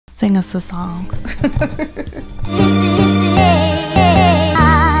Sing us a song. Let's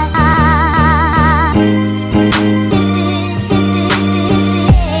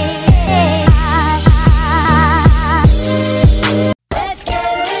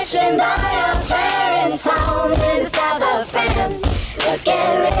get rich and buy our parents' home in the south of France. Let's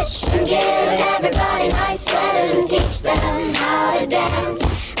get rich and give everybody nice sweaters and teach them how to dance.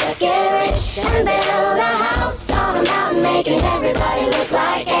 Let's get rich and build a house on a mountain, making everybody look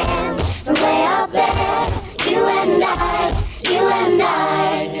like ants. From way up there, you and I, you and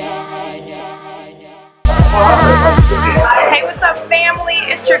I. Hey, what's up, family?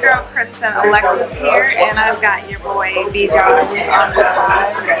 It's your girl Kristyn, Alexis here, and I've got your boy BJ on the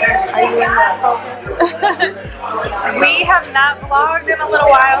Are you in that focus? We have not vlogged in a little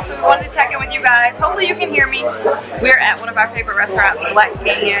while, so we wanted to check in with you guys. Hopefully you can hear me. We're at one of our favorite restaurants, Select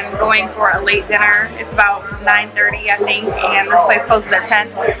and going for a late dinner. It's about 9:30, I think, and this place closes at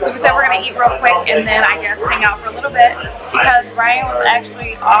 10. So we said we're gonna eat real quick and then I guess hang out for a little bit because Brian was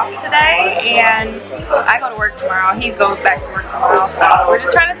actually off today and I go to work tomorrow. He goes back to work tomorrow. So we're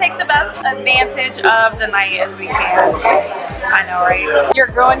just trying to take the best advantage of the night as we can. I know, right? You're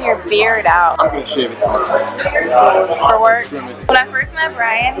growing your beard out. I'm gonna shave it For work. When I first met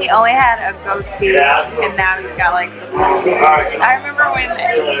Brian, he only had a goatee, and now he's got like the full beard. I remember when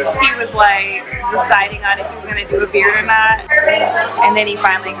he was like deciding on if he was gonna do a beard or not, and then he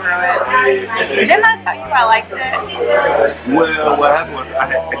finally grew it. Didn't I tell you I liked it? Well, what happened was I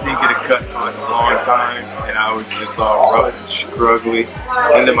didn't get a cut for like a long time, and I was just all rough and struggly.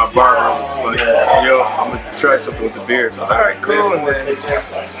 And then my barber was like, "Yo, I'm gonna try something with the beard." So I was like, "All right, cool." And then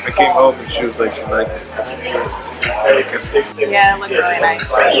I came home and she was like, she liked it. Yeah, it looked really nice.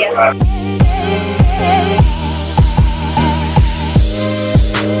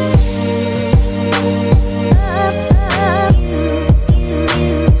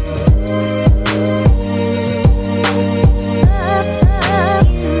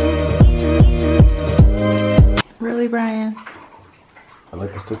 Really, Brian? I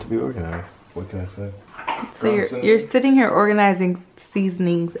like my stuff to be organized. What can I say? So you're sitting here organizing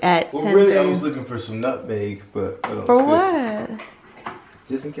seasonings at 10:30. Well, really, I was looking for some nutmeg, but I don't For see what? it.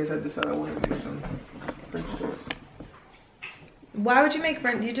 Just in case I decide I want to do some French toast. Why would you make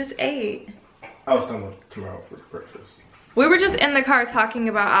French? You just ate. I was talking about tomorrow for breakfast. We were just in the car talking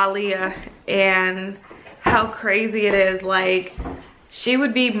about Aaliyah and how crazy it is. Like, she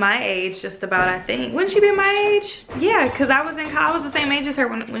would be my age just about, I think. Wouldn't she be my age? Yeah, because I was the same age as her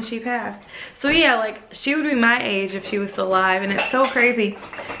when she passed. So yeah, like, she would be my age if she was still alive. And it's so crazy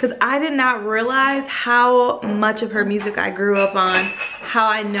because I did not realize how much of her music I grew up on, how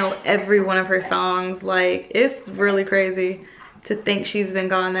I know every one of her songs. Like, it's really crazy to think she's been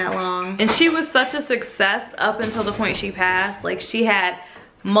gone that long. And she was such a success up until the point she passed. Like, she had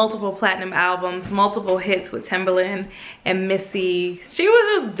multiple platinum albums, multiple hits with Timbaland and Missy. She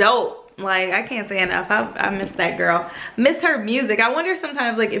was just dope. Like, I can't say enough. I miss that girl. Miss her music. I wonder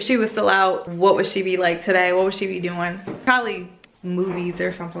sometimes, like, if she was still out, what would she be like today? What would she be doing? Probably movies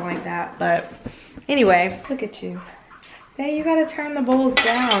or something like that. But anyway, look at you. Hey, you gotta turn the bowls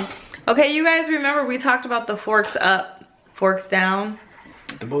down. Okay, you guys remember we talked about the forks up, forks down?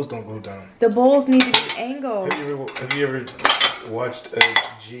 The bowls don't go down. The bowls need to be angled. Have you ever watched a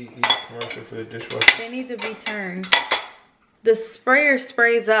GE commercial for the dishwasher? They need to be turned. The sprayer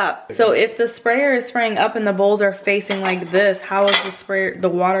sprays up. So if the sprayer is spraying up and the bowls are facing like this, how is the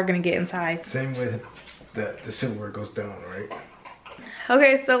water gonna get inside? Same way that the silverware goes down, right?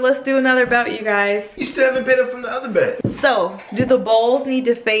 Okay, so let's do another bet, you guys. You still haven't paid up from the other bet. So, do the bowls need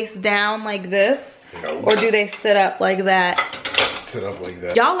to face down like this? No. Or do they sit up like that? Sit up like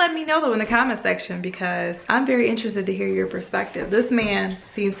that. Y'all let me know though in the comment section because I'm very interested to hear your perspective. This man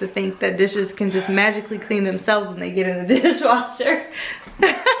seems to think that dishes can just magically clean themselves when they get in the dishwasher.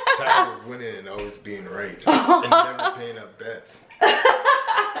 Tired of winning and always being right. And never paying up bets.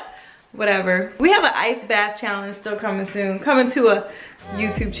 Whatever. We have an ice bath challenge still coming soon. Coming to a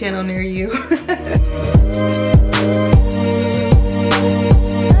YouTube channel near you.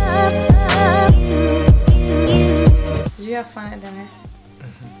 Did you have fun at dinner?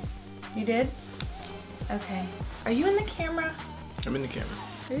 Mm-hmm. You did? Okay. Are you in the camera? I'm in the camera.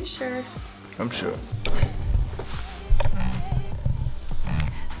 Are you sure? I'm sure.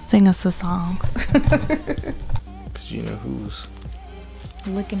 Sing us a song. Cause you know who's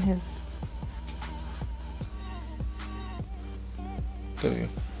licking his. There you go.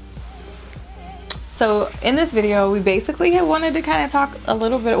 So in this video, we basically wanted to kind of talk a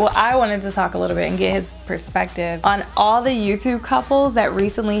little bit, well, I wanted to talk a little bit and get his perspective on all the YouTube couples that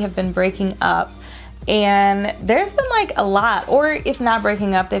recently have been breaking up And there's been like a lot, or if not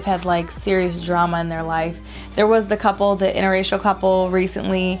breaking up, they've had like serious drama in their life. There was the couple, the interracial couple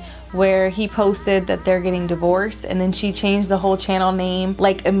recently, where he posted that they're getting divorced, and then she changed the whole channel name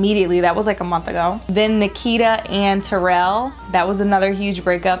like immediately. That was like a month ago. Then Nikita and Terrell, that was another huge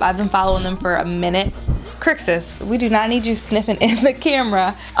breakup. I've been following them for a minute. Kristyn, we do not need you sniffing in the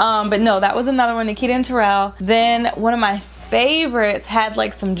camera. But no, that was another one, Nikita and Terrell. Then one of my favorites had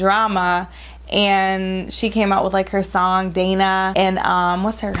like some drama, and she came out with like her song Dana, and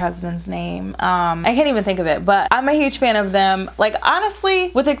what's her husband's name? I can't even think of it, but I'm a huge fan of them. Like honestly,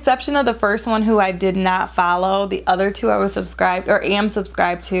 with the exception of the first one who I did not follow, the other two I was subscribed or am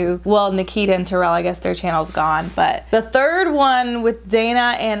subscribed to. Well, Nikita and Terrell, I guess their channel's gone, but the third one with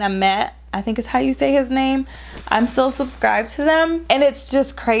Dana and Ahmet, I think is how you say his name, I'm still subscribed to them. And it's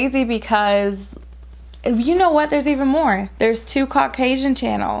just crazy because you know what, there's even more. There's two Caucasian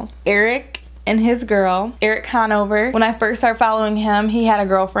channels, Eric and his girl, Eric Conover. When I first started following him, he had a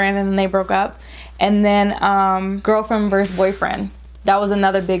girlfriend and then they broke up. And then girlfriend versus boyfriend, that was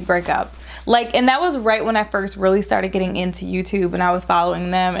another big breakup. Like, and that was right when I first really started getting into YouTube, and I was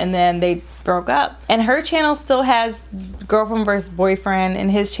following them, and then they broke up. And her channel still has girlfriend versus boyfriend, and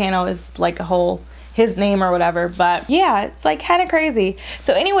his channel is like a whole, his name or whatever. But yeah, it's like kind of crazy.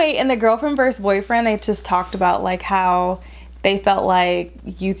 So anyway, in the girlfriend versus boyfriend, they just talked about like how they felt like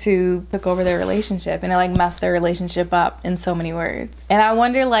YouTube took over their relationship and it like messed their relationship up in so many words. And I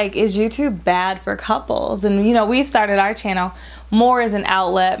wonder, like, is YouTube bad for couples? And you know, we've started our channel more as an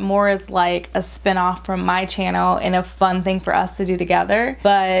outlet, more as like a spin-off from my channel and a fun thing for us to do together.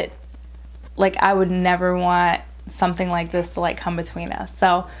 But like, I would never want something like this to like come between us.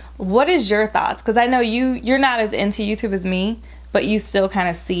 So what is your thoughts? Because I know you're not as into YouTube as me, but you still kind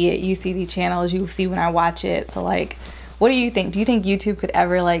of see it. You see the channels, you see when I watch it. So like, what do you think? Do you think YouTube could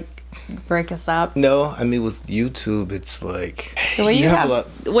ever like break us up? No, I mean with YouTube, it's like the way you have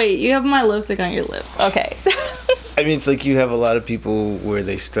wait, you have my lipstick on your lips. Okay. I mean, it's like you have a lot of people where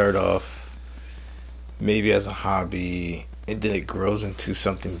they start off maybe as a hobby, and then it grows into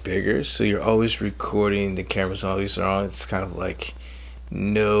something bigger. So you're always recording, the cameras always are on. It's kind of like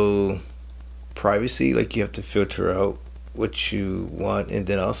no privacy. Like you have to filter out what you want. And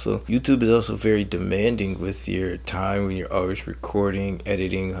then also YouTube is also very demanding with your time when you're always recording,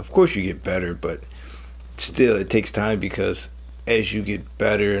 editing. Of course you get better, but still it takes time, because as you get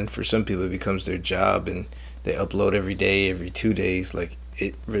better, and for some people it becomes their job and they upload every day, every 2 days, like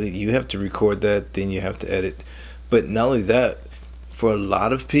it really, you have to record that, then you have to edit. But not only that, for a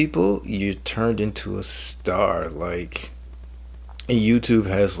lot of people you're turned into a star. Like, and YouTube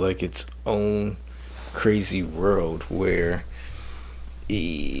has like its own crazy world where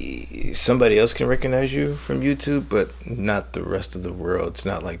somebody else can recognize you from YouTube, but not the rest of the world. It's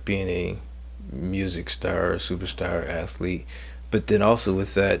not like being a music star or superstar athlete. But then also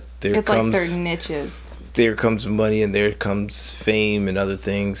with that, there comes like certain niches. There comes money, and there comes fame and other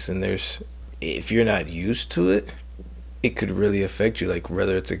things. And there's, if you're not used to it, it could really affect you. Like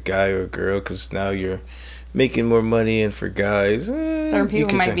whether it's a guy or a girl, because now you're making more money, and for guys, certain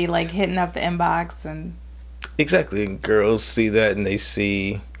people might be like hitting up the inbox and exactly, and girls see that and they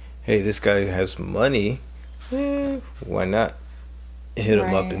see, hey, this guy has money, why not hit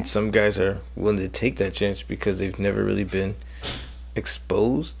him up? And some guys are willing to take that chance because they've never really been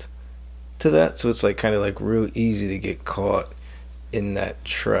exposed to that. So it's like kind of like real easy to get caught in that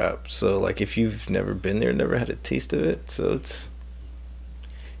trap. So like if you've never been there, never had a taste of it, so it's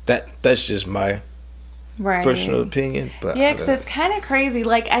that's just my personal opinion. But yeah, because it's kind of crazy.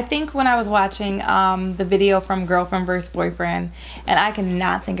 Like I think when I was watching the video from Girlfriend vs. Boyfriend, and I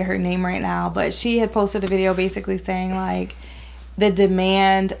cannot think of her name right now, but she had posted a video basically saying like the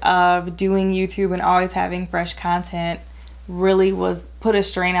demand of doing YouTube and always having fresh content really was put a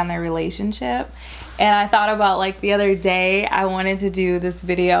strain on their relationship. And I thought about like the other day, I wanted to do this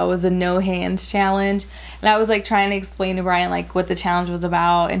video. It was a no hands challenge, and I was like trying to explain to Brian like what the challenge was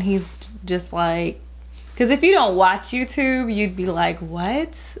about, and he's just like, because if you don't watch YouTube, you'd be like,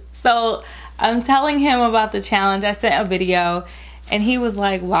 what? So I'm telling him about the challenge. I sent a video, and he was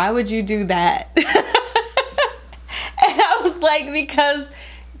like, why would you do that? And I was like, because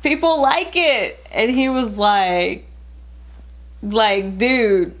people like it. And he was like,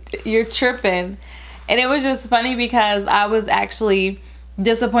 dude, you're tripping. And it was just funny because I was actually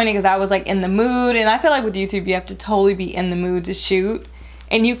disappointed because I was like in the mood. And I feel like with YouTube, you have to totally be in the mood to shoot.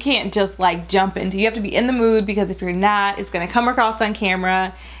 And you can't just like jump into, you have to be in the mood, because if you're not, it's going to come across on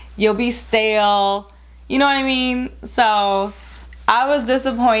camera. You'll be stale. You know what I mean? So I was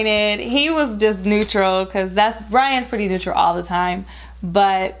disappointed. He was just neutral, because Brian's pretty neutral all the time.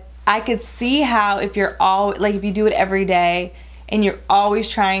 But I could see how if you're all like, if you do it every day and you're always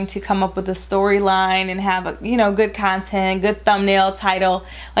trying to come up with a storyline and have a, you know, good content, good thumbnail, title,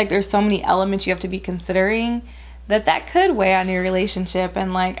 like there's so many elements you have to be considering, that could weigh on your relationship.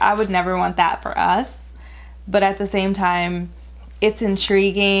 And like, I would never want that for us. But at the same time, it's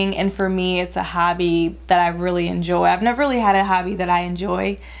intriguing, and for me, it's a hobby that I really enjoy. I've never really had a hobby that I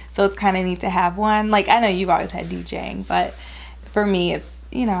enjoy, so it's kind of neat to have one. Like, I know you've always had DJing, but for me, it's,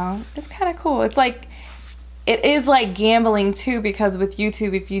 you know, it's kind of cool. It's like, it is like gambling too, because with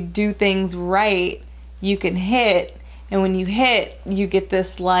YouTube, if you do things right, you can hit, and when you hit, you get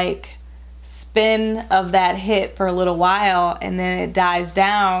this like spin of that hit for a little while, and then it dies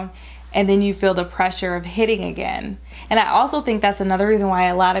down, and then you feel the pressure of hitting again. And I also think that's another reason why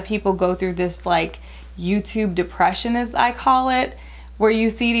a lot of people go through this like YouTube depression, as I call it, where you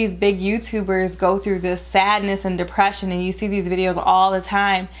see these big YouTubers go through this sadness and depression, and you see these videos all the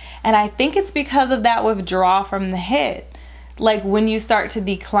time. And I think it's because of that withdrawal from the hit. Like when you start to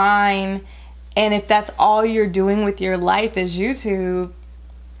decline, and if that's all you're doing with your life is YouTube,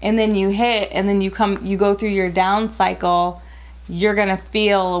 and then you hit, and then you go through your down cycle, you're gonna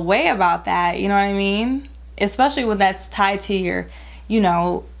feel a way about that, you know what I mean? Especially when that's tied to your, you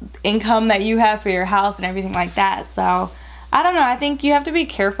know, income that you have for your house and everything like that. So I don't know, I think you have to be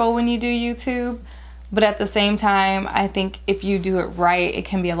careful when you do YouTube, but at the same time, I think if you do it right, it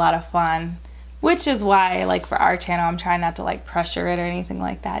can be a lot of fun, which is why, like, for our channel, I'm trying not to like pressure it or anything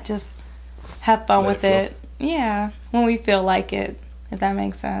like that. Just have fun with it. Yeah, when we feel like it, if that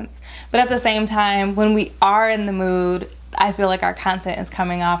makes sense. But at the same time, when we are in the mood, I feel like our content is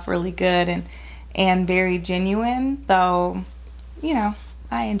coming off really good and very genuine. So, you know,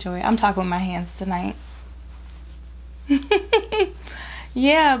 I enjoy it. I'm talking with my hands tonight.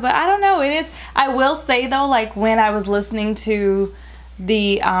 Yeah, but I don't know. It is, I will say though, like when I was listening to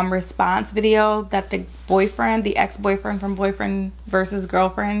the response video that the boyfriend, the ex-boyfriend from Boyfriend versus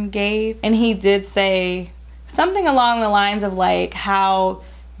Girlfriend gave, and he did say something along the lines of like how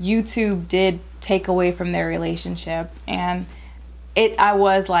YouTube did take away from their relationship, and I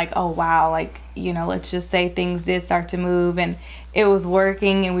was like, oh wow, like, you know, let's just say things did start to move and it was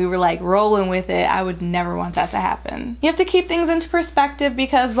working and we were like rolling with it. I would never want that to happen. You have to keep things into perspective,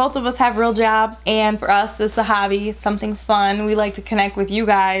 because both of us have real jobs, and for us it's a hobby, it's something fun. We like to connect with you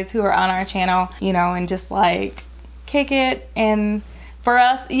guys who are on our channel, you know, and just like kick it. And for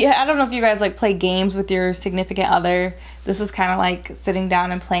us, yeah, I don't know if you guys like play games with your significant other. This is kind of like sitting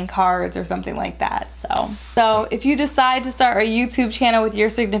down and playing cards or something like that. So if you decide to start a YouTube channel with your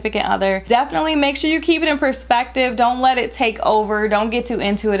significant other, definitely make sure you keep it in perspective. Don't let it take over. Don't get too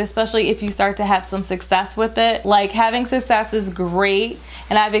into it, especially if you start to have some success with it. Like, having success is great,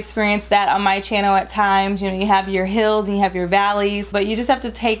 and I've experienced that on my channel at times. You know, you have your hills and you have your valleys, but you just have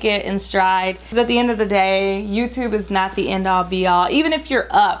to take it in stride, because at the end of the day, YouTube is not the end all be all. Even if you're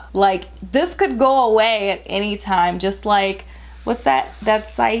up, like, this could go away at any time. Just like, what's that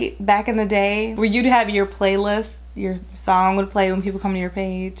site back in the day where you'd have your playlist, your song would play when people come to your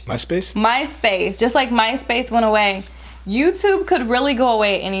page? MySpace. Just like MySpace went away, YouTube could really go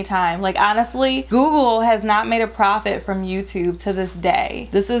away at any time. Like, honestly, Google has not made a profit from YouTube to this day.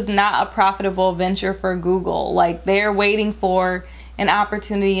 This is not a profitable venture for Google. Like, they're waiting for an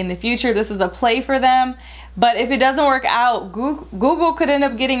opportunity in the future. This is a play for them. But if it doesn't work out, Google could end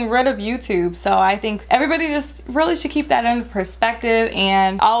up getting rid of YouTube. So I think everybody just really should keep that in perspective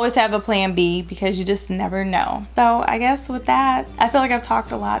and always have a plan B, because you just never know. So I guess with that, I feel like I've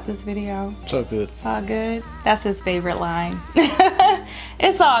talked a lot this video. It's all good. It's all good. That's his favorite line.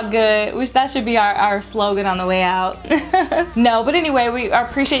 It's all good. Which that should be our slogan on the way out. No, but anyway, we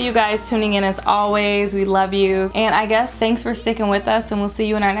appreciate you guys tuning in as always. We love you. And I guess thanks for sticking with us, and we'll see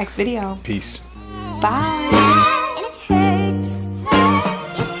you in our next video. Peace. Bye.